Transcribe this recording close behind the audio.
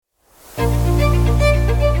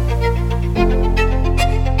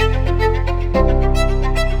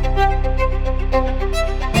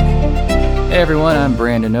everyone, I'm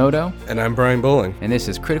Brandon Odo. And I'm Brian Bowling. And this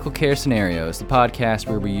is Critical Care Scenarios, the podcast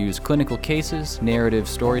where we use clinical cases, narrative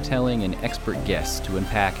storytelling, and expert guests to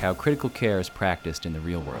unpack how critical care is practiced in the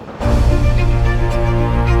real world.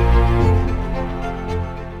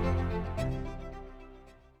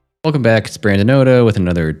 Welcome back, it's Brandon Odo with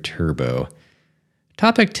another Turbo.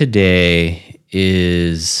 Topic today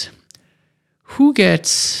is who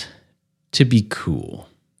gets to be cool?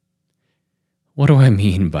 What do I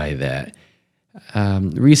mean by that?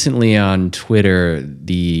 Recently on Twitter,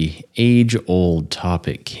 the age-old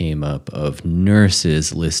topic came up of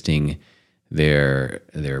nurses listing their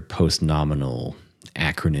post-nominal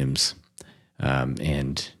acronyms,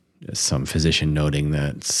 and some physician noting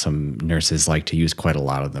that some nurses like to use quite a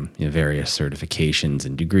lot of them, various certifications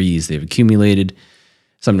and degrees they've accumulated.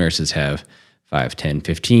 Some nurses have 5, 10,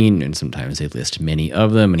 15, and sometimes they list many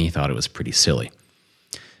of them, and he thought it was pretty silly.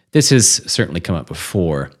 This has certainly come up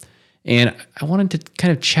before, and I wanted to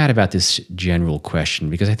kind of chat about this general question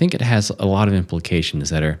because I think it has a lot of implications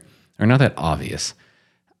that are not that obvious.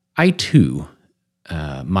 I too,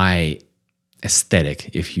 my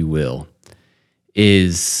aesthetic, if you will,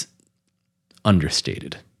 is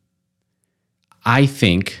understated. I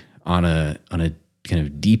think on a kind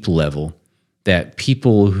of deep level that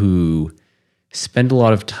people who spend a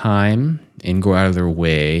lot of time and go out of their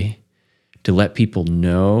way to let people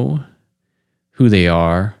know who they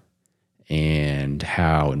are and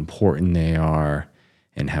how important they are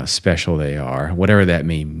and how special they are, whatever that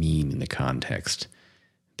may mean in the context,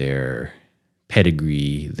 their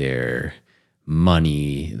pedigree, their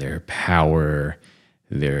money, their power,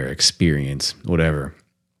 their experience, whatever.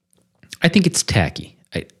 I think it's tacky.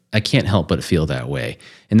 I can't help but feel that way.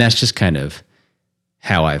 And that's just kind of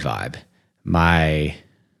how I vibe. My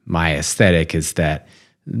aesthetic is that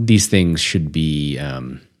these things should be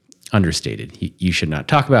understated. You should not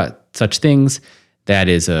talk about such things. That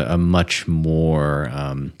is a much more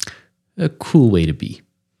a cool way to be.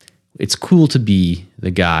 It's cool to be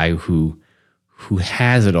the guy who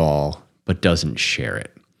has it all but doesn't share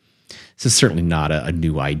it. This is certainly not a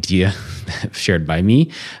new idea shared by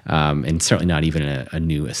me, and certainly not even a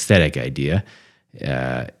new aesthetic idea.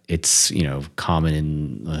 It's common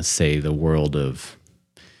in, let's say, the world of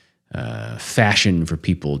fashion for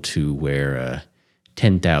people to wear a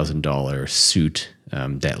 $10,000 suit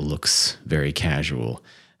that looks very casual.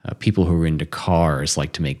 People who are into cars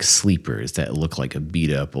like to make sleepers that look like a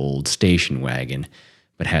beat-up old station wagon,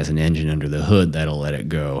 but has an engine under the hood that'll let it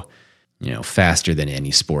go, faster than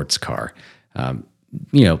any sports car.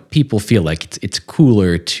 People feel like it's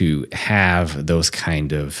cooler to have those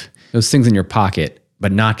things in your pocket,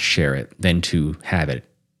 but not share it, than to have it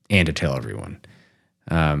and to tell everyone.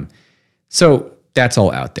 So that's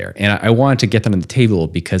all out there. And I wanted to get that on the table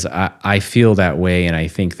because I feel that way, and I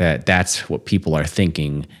think that that's what people are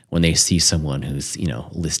thinking when they see someone who's,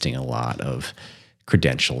 listing a lot of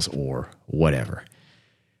credentials or whatever.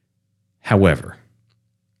 However,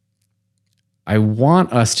 I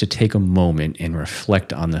want us to take a moment and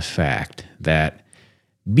reflect on the fact that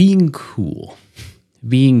being cool,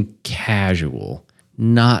 being casual,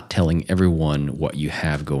 not telling everyone what you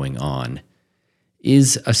have going on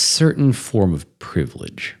is a certain form of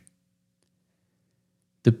privilege.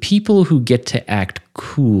 The people who get to act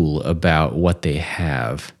cool about what they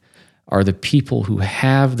have are the people who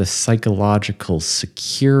have the psychological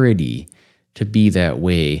security to be that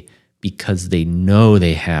way because they know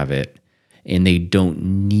they have it and they don't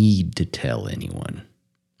need to tell anyone.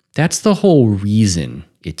 That's the whole reason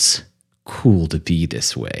it's cool to be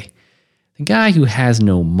this way. The guy who has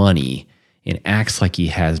no money and acts like he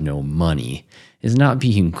has no money is not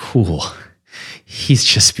being cool. He's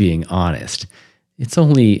just being honest. It's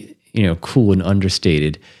only, cool and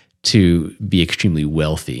understated to be extremely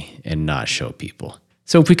wealthy and not show people.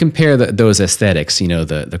 So if we compare those aesthetics,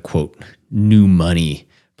 the quote, new money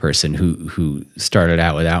person who started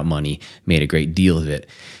out without money, made a great deal of it,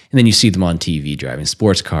 and then you see them on TV driving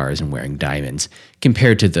sports cars and wearing diamonds,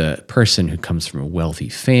 compared to the person who comes from a wealthy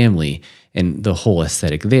family, and the whole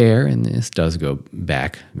aesthetic there, and this does go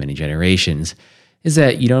back many generations, is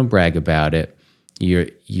that you don't brag about it.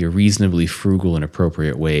 You're reasonably frugal in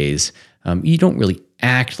appropriate ways. You don't really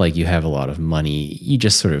act like you have a lot of money. You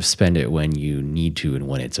just sort of spend it when you need to and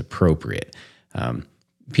when it's appropriate.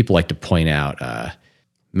 People like to point out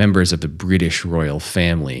members of the British royal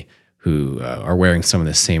family who are wearing some of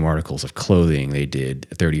the same articles of clothing they did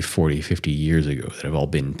 30, 40, 50 years ago that have all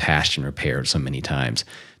been patched and repaired so many times.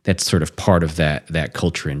 That's sort of part of that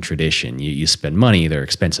culture and tradition. You spend money, they're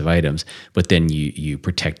expensive items, but then you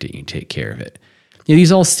protect it, you take care of it.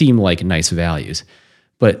 These all seem like nice values,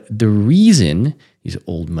 but the reason these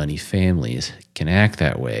old money families can act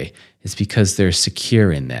that way is because they're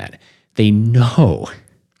secure in that. They know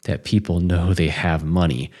that people know they have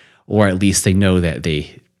money, or at least they know that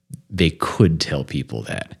they could tell people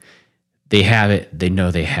that. They have it, they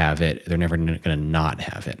know they have it, they're never going to not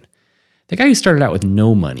have it. The guy who started out with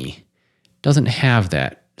no money doesn't have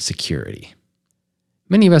that security.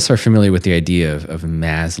 Many of us are familiar with the idea of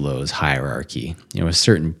Maslow's hierarchy, a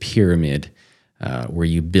certain pyramid where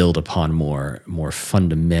you build upon more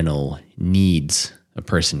fundamental needs a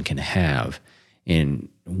person can have. And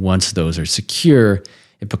once those are secure,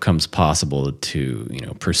 it becomes possible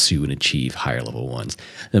to pursue and achieve higher level ones.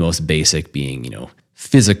 The most basic being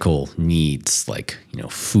physical needs like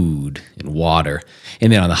food and water,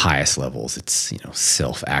 and then on the highest levels it's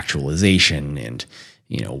self-actualization and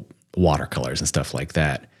watercolors and stuff like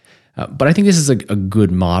that. But I think this is a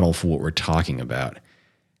good model for what we're talking about.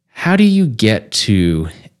 How do you get to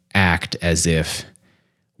act as if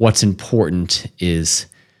what's important is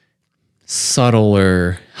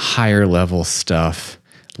subtler, higher level stuff,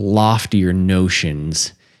 loftier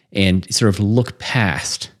notions, and sort of look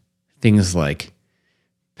past things like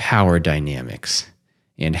power dynamics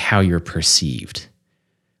and how you're perceived?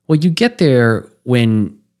 Well, you get there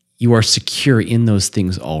when you are secure in those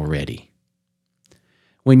things already.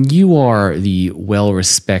 When you are the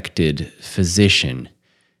well-respected physician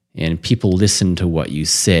and people listen to what you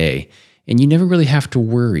say, and you never really have to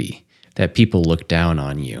worry that people look down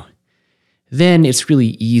on you, then it's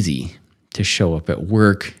really easy to show up at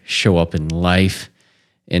work, show up in life,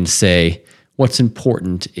 and say, what's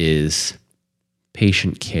important is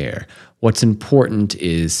patient care. What's important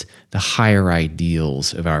is the higher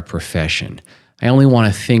ideals of our profession. I only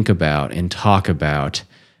want to think about and talk about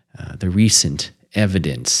the recent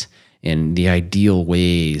evidence and the ideal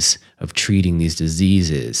ways of treating these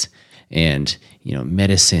diseases, and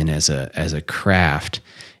medicine as a craft,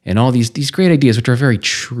 and all these great ideas, which are very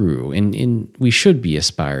true, and we should be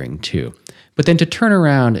aspiring to. But then to turn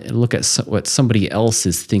around and look at what somebody else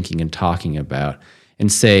is thinking and talking about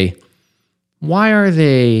and say, why are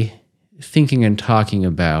they thinking and talking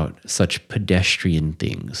about such pedestrian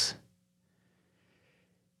things?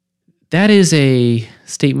 That is a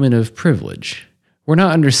statement of privilege. We're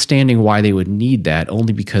not understanding why they would need that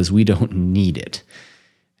only because we don't need it.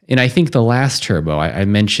 And I think the last turbo, I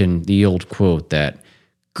mentioned the old quote that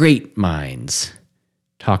great minds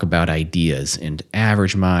talk about ideas and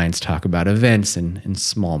average minds talk about events and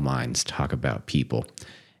small minds talk about people.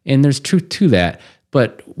 And there's truth to that,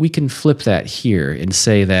 but we can flip that here and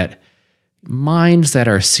say that minds that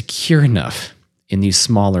are secure enough in these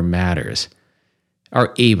smaller matters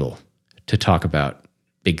are able to talk about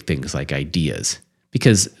big things like ideas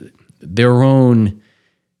because their own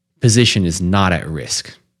position is not at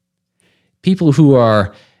risk. People who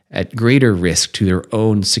are at greater risk to their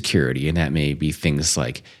own security, and that may be things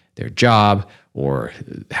like their job or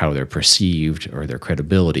how they're perceived or their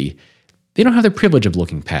credibility, they don't have the privilege of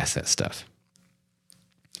looking past that stuff.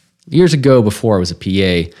 Years ago, before I was a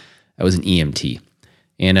PA, I was an EMT.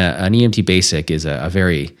 And an EMT basic is a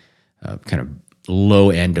very kind of low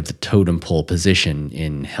end of the totem pole position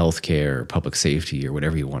in healthcare or public safety or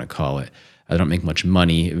whatever you want to call it. I don't make much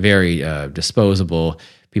money, very disposable.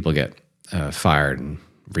 People get fired and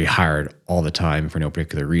rehired all the time for no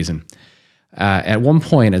particular reason. At one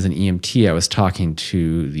point as an EMT, I was talking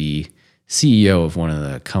to the CEO of one of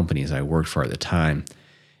the companies I worked for at the time,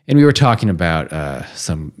 and we were talking about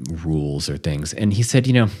some rules or things. And he said,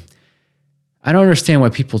 I don't understand why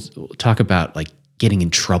people talk about like getting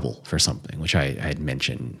in trouble for something, which I had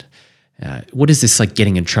mentioned. What is this like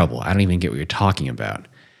getting in trouble? I don't even get what you're talking about.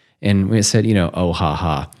 And we said, oh, ha,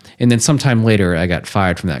 ha. And then sometime later, I got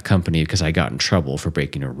fired from that company because I got in trouble for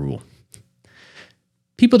breaking a rule.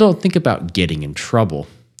 People don't think about getting in trouble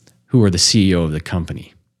who are the CEO of the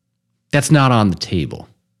company. That's not on the table.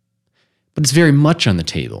 But it's very much on the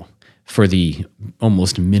table for the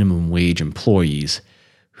almost minimum wage employees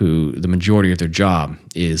who the majority of their job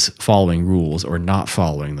is following rules or not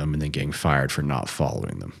following them and then getting fired for not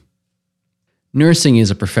following them. Nursing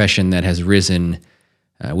is a profession that has risen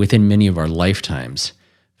within many of our lifetimes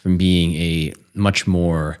from being a much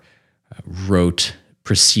more rote,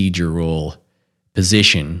 procedural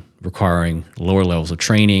position requiring lower levels of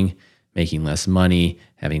training, making less money,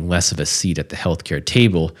 having less of a seat at the healthcare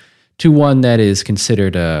table, to one that is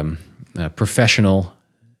considered a professional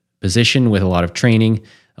position with a lot of training,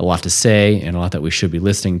 a lot to say, and a lot that we should be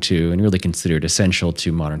listening to, and really considered essential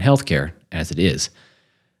to modern healthcare as it is.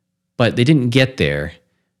 But they didn't get there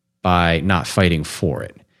by not fighting for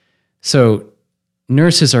it. So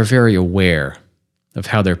nurses are very aware of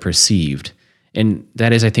how they're perceived, and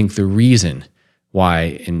that is, I think, the reason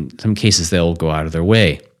why in some cases they'll go out of their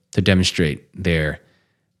way to demonstrate their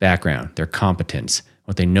background, their competence,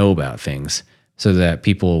 what they know about things, so that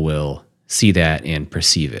people will see that and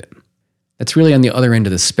perceive it. That's really on the other end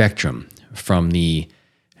of the spectrum from the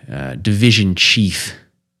division chief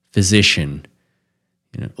physician,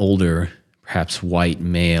 older, perhaps white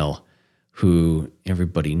male who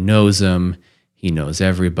everybody knows him, he knows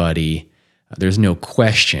everybody. There's no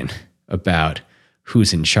question about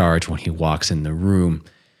who's in charge when he walks in the room.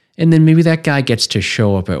 And then maybe that guy gets to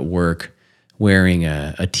show up at work wearing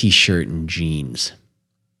a t-shirt and jeans.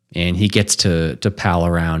 And he gets to pal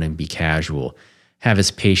around and be casual, have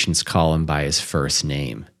his patients call him by his first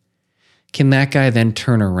name. Can that guy then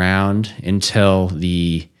turn around and tell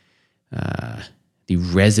the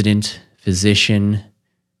resident physician,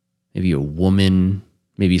 maybe a woman,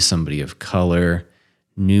 maybe somebody of color,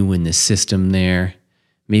 new in the system there,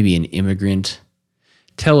 maybe an immigrant,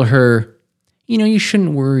 tell her, you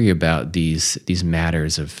shouldn't worry about these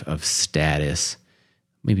matters of status,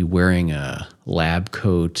 maybe wearing a lab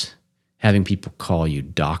coat, having people call you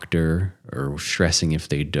doctor, or stressing if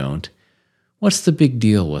they don't. What's the big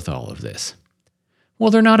deal with all of this?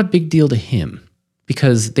 Well, they're not a big deal to him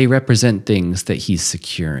because they represent things that he's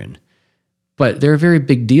secure in. But they're a very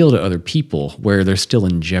big deal to other people where they're still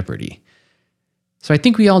in jeopardy. So I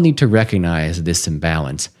think we all need to recognize this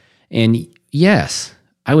imbalance. And yes,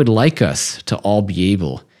 I would like us to all be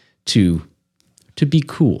able to be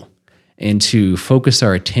cool and to focus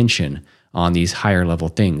our attention on these higher level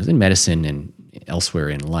things in medicine and elsewhere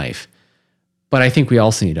in life. But I think we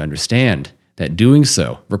also need to understand that doing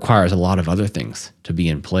so requires a lot of other things to be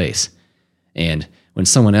in place. And when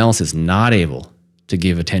someone else is not able to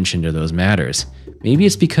give attention to those matters, maybe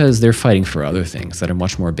it's because they're fighting for other things that are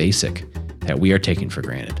much more basic that we are taking for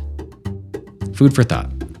granted. Food for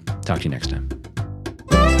thought. Talk to you next time.